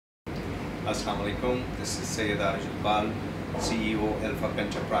Assalamu alaikum. This is Aarij Iqbal, CEO Alpha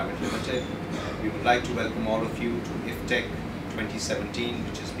Penta Private Limited. We would like to welcome all of you to IFTECH 2017,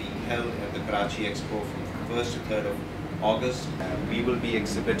 which is being held at the Karachi Expo from 1st to 3rd of August. We will be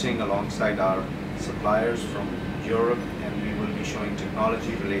exhibiting alongside our suppliers from Europe, and we will be showing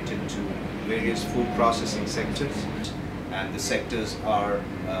technology related to various food processing sectors. And the sectors are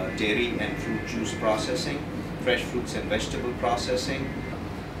dairy and fruit juice processing, fresh fruits and vegetable processing.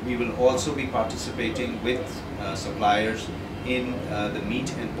 We will also be participating with suppliers in the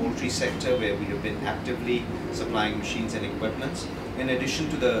meat and poultry sector, where we have been actively supplying machines and equipments. In addition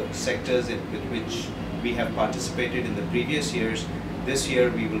to the sectors with which we have participated in the previous years, this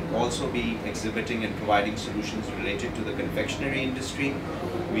year we will also be exhibiting and providing solutions related to the confectionery industry.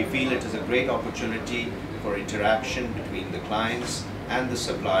 We feel it is a great opportunity for interaction between the clients and the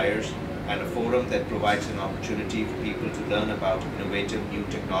suppliers, and a forum that provides an opportunity for people to learn about innovative new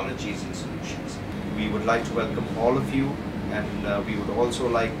technologies and solutions. We would like to welcome all of you, and we would also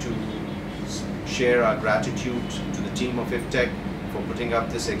like to share our gratitude to the team of IFTECH for putting up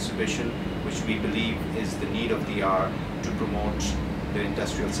this exhibition, which we believe is the need of the hour to promote the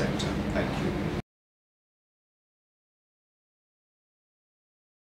industrial sector. Thank you.